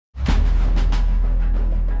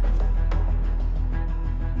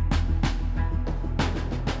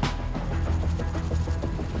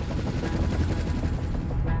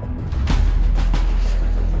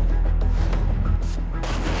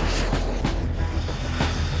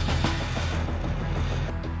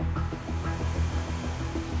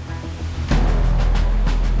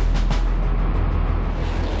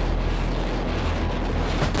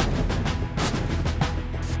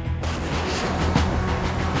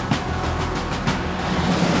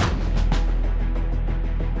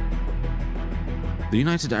The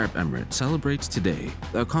United Arab Emirates celebrates today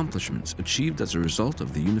the accomplishments achieved as a result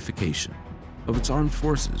of the unification of its armed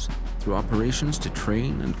forces through operations to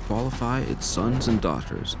train and qualify its sons and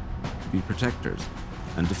daughters to be protectors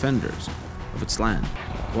and defenders of its land,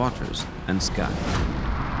 waters, and sky.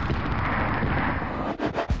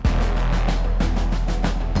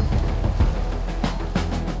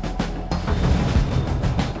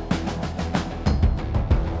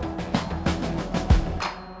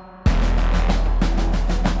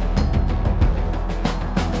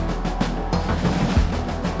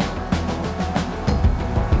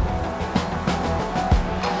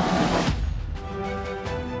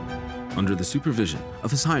 Under the supervision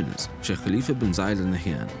of His Highness Sheikh Khalifa bin Zayed Al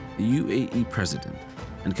Nahyan, the UAE President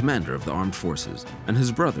and Commander of the Armed Forces, and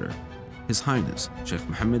his brother, His Highness Sheikh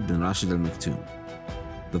Mohammed bin Rashid Al Maktoum,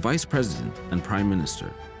 the Vice President and Prime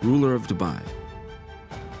Minister, ruler of Dubai,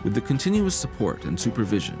 with the continuous support and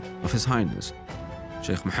supervision of His Highness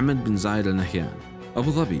Sheikh Mohammed bin Zayed Al Nahyan,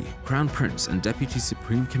 Abu Dhabi Crown Prince and Deputy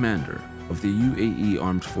Supreme Commander of the UAE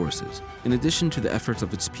Armed Forces. In addition to the efforts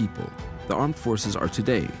of its people, the armed forces are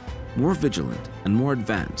today more vigilant and more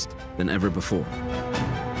advanced than ever before.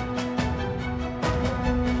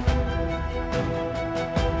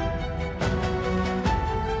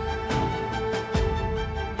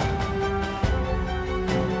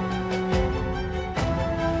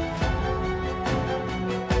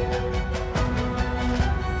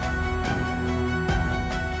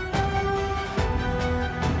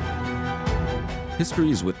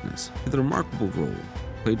 History is witness to the remarkable role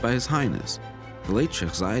played by His Highness the late Sheikh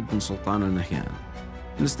Zayed bin Sultan Al Nahyan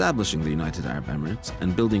in establishing the United Arab Emirates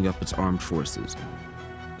and building up its armed forces,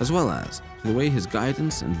 as well as to the way his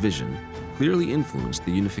guidance and vision clearly influenced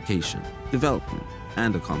the unification, development,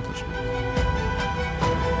 and accomplishment.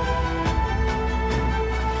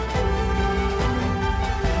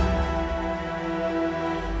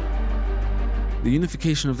 The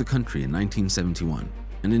unification of the country in 1971,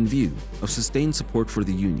 and in view of sustained support for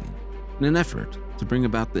the Union, in an effort to bring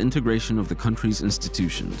about the integration of the country's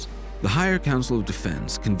institutions, the Higher Council of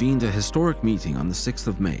Defense convened a historic meeting on the 6th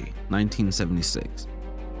of May, 1976,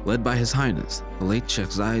 led by His Highness, the late Sheikh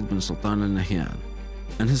Zayed bin Sultan Al Nahyan,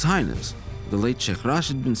 and His Highness, the late Sheikh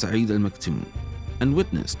Rashid bin Saeed Al Maktoum, and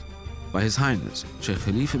witnessed by His Highness Sheikh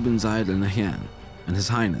Khalifa bin Zayed Al Nahyan and His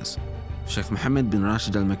Highness Sheikh Mohammed bin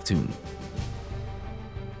Rashid Al Maktoum.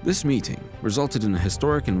 This meeting resulted in a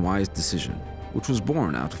historic and wise decision, which was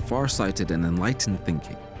born out of far-sighted and enlightened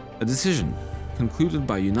thinking. A decision concluded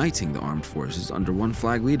by uniting the armed forces under one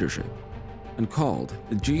flag leadership and called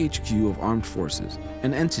the GHQ of Armed Forces,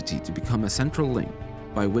 an entity to become a central link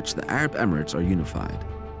by which the Arab Emirates are unified.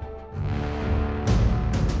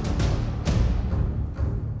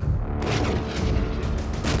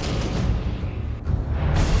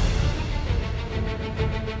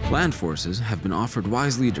 Land forces have been offered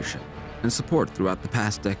wise leadership and support throughout the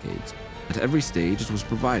past decades. At every stage, it was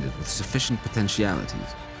provided with sufficient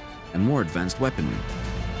potentialities and more advanced weaponry.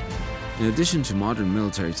 In addition to modern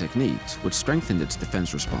military techniques, which strengthened its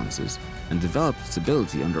defense responses and developed its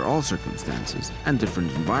ability under all circumstances and different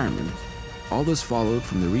environments, all this followed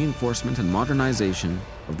from the reinforcement and modernization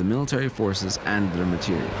of the military forces and their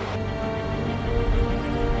material.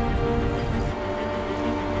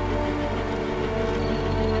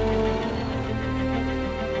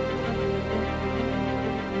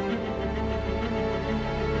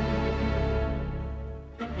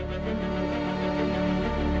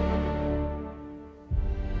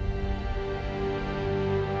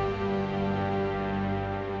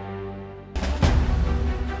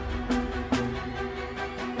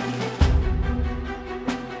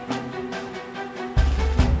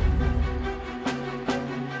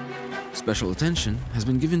 Special attention has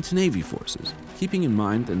been given to Navy forces, keeping in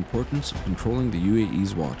mind the importance of controlling the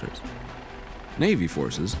UAE's waters. Navy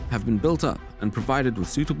forces have been built up and provided with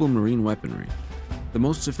suitable marine weaponry, the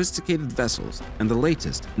most sophisticated vessels, and the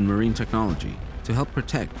latest in marine technology to help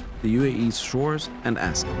protect the UAE's shores and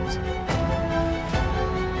assets.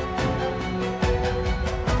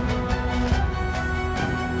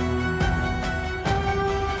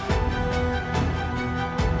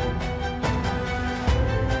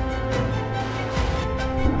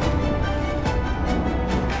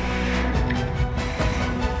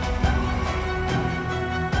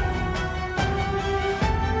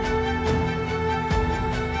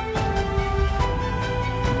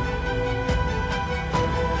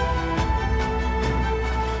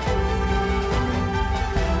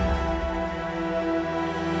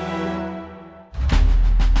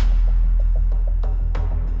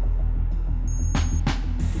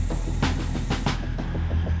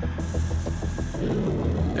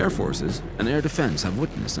 Air forces and air defense have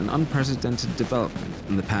witnessed an unprecedented development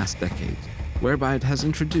in the past decades, whereby it has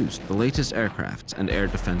introduced the latest aircrafts and air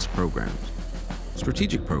defense programs.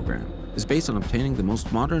 Strategic program is based on obtaining the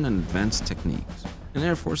most modern and advanced techniques in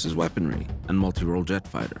Air Force's weaponry and multi-role jet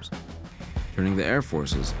fighters, turning the Air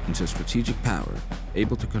Forces into a strategic power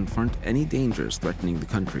able to confront any dangers threatening the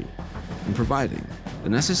country and providing the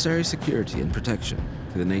necessary security and protection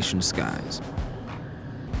to the nation's skies.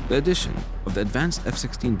 The addition of the advanced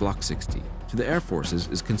F-16 Block 60 to the Air Forces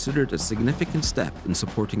is considered a significant step in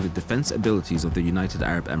supporting the defense abilities of the United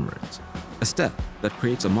Arab Emirates, a step that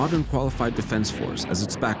creates a modern qualified defense force as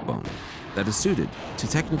its backbone that is suited to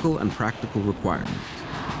technical and practical requirements.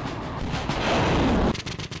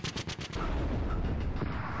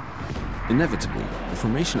 Inevitably, the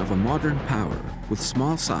formation of a modern power with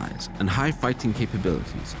small size and high fighting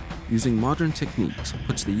capabilities using modern techniques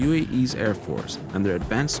puts the UAE's Air Force and their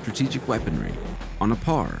advanced strategic weaponry on a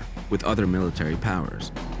par with other military powers.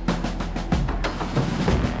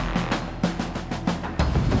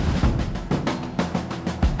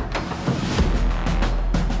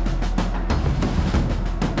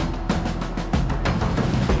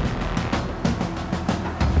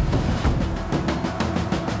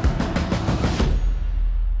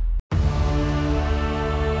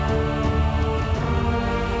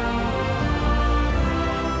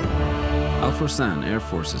 Al-Forsan Air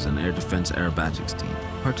Forces and Air Defense Aerobatics team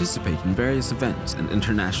participate in various events and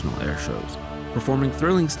international air shows, performing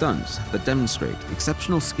thrilling stunts that demonstrate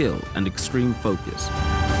exceptional skill and extreme focus.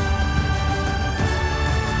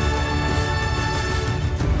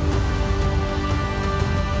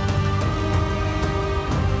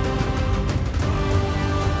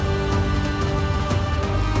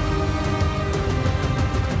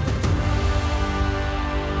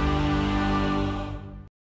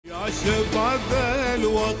 شباب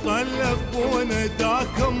الوطن لفوا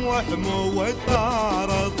نداكم واحموا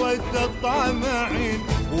وطار ضد الطامعين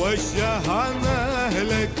والشهامة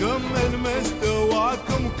لكم من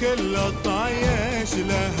مستواكم كل الطايش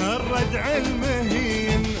له الردع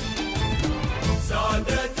المهين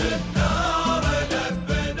سادة الدار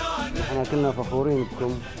لبنان. احنا كنا فخورين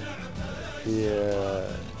بكم في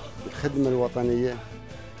الخدمة الوطنية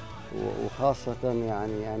وخاصة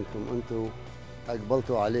يعني أنتم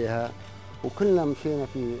أقبلتوا عليها وكلنا مشينا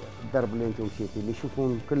في الدرب اللي أنتم مشيتوا اللي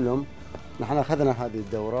يشوفون كلهم. نحن أخذنا هذه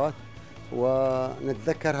الدورات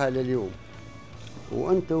ونتذكرها لليوم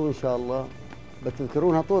وأنتم إن شاء الله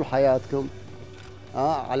بتذكرونها طول حياتكم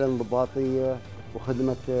على الانضباطية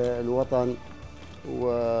وخدمة الوطن.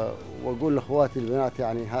 وأقول لأخواتي البنات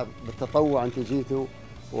يعني بالتطوع أنتم جيتوا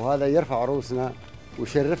وهذا يرفع رؤوسنا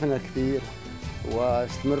ويشرفنا كثير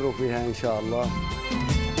واستمروا فيها إن شاء الله.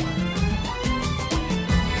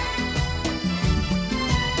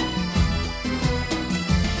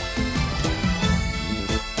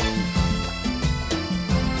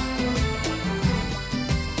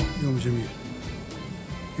 يوم جميل،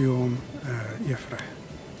 يوم يفرح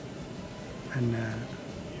أن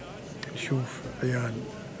نشوف عيال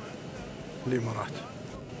الإمارات،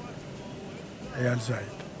 عيال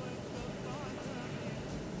زايد،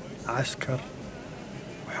 عسكر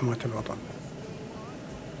وحماة الوطن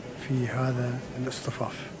في هذا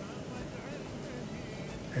الاصطفاف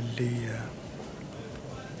اللي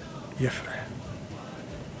يفرح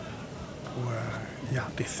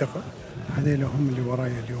ويعطي الثقة. هذيلا هم اللي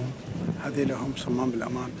ورايا اليوم، هذيلا هم صمام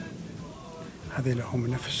الأمان، هذيلا هم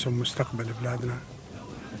نفسهم مستقبل بلادنا،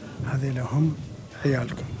 هذيلا هم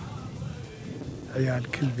عيالكم،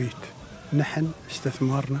 عيال كل بيت. نحن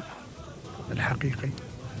استثمارنا الحقيقي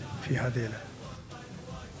في هذيلا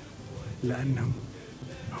لأنهم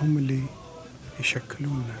هم اللي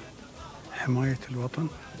يشكلون حماية الوطن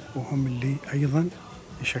وهم اللي أيضا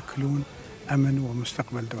يشكلون أمن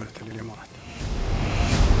ومستقبل دولة الإمارات.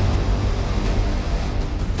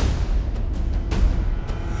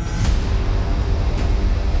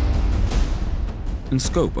 In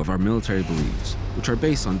scope of our military beliefs, which are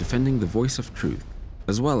based on defending the voice of truth,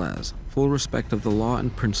 as well as full respect of the law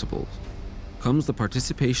and principles, comes the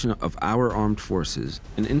participation of our armed forces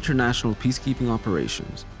in international peacekeeping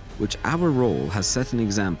operations, which our role has set an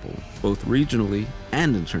example, both regionally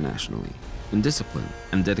and internationally, in discipline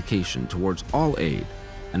and dedication towards all aid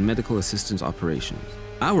and medical assistance operations.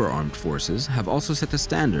 Our armed forces have also set a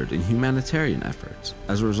standard in humanitarian efforts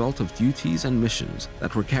as a result of duties and missions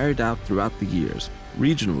that were carried out throughout the years,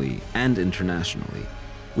 regionally and internationally,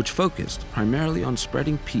 which focused primarily on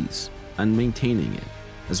spreading peace and maintaining it,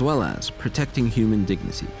 as well as protecting human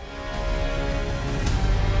dignity.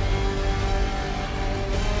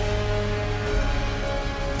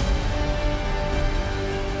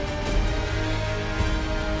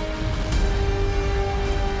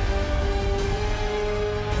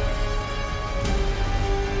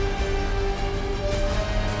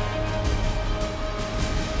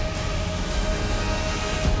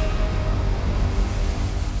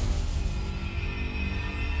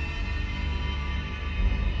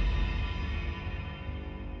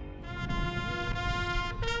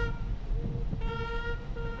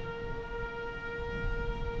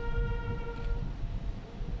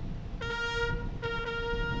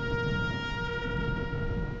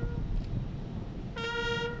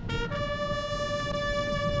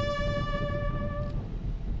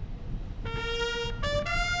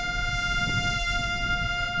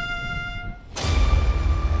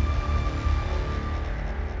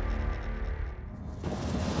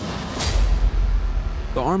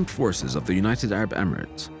 armed forces of the United Arab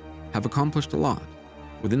Emirates have accomplished a lot.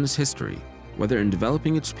 Within its history, whether in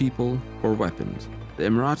developing its people or weapons, the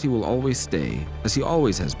Emirati will always stay, as he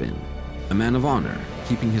always has been, a man of honor,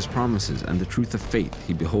 keeping his promises and the truth of faith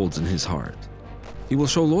he beholds in his heart. He will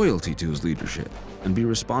show loyalty to his leadership and be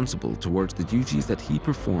responsible towards the duties that he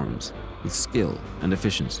performs with skill and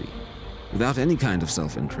efficiency, without any kind of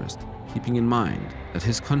self-interest, keeping in mind that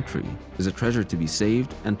his country is a treasure to be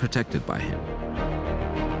saved and protected by him.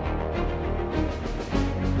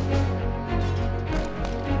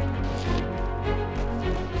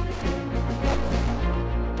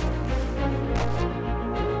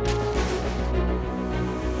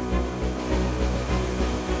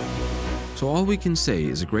 So all we can say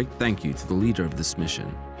is a great thank you to the leader of this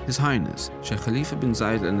mission, His Highness Sheikh Khalifa bin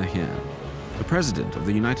Zayed Al Nahyan, the President of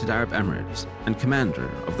the United Arab Emirates and Commander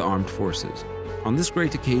of the Armed Forces, on this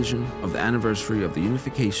great occasion of the anniversary of the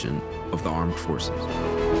unification of the Armed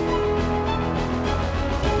Forces.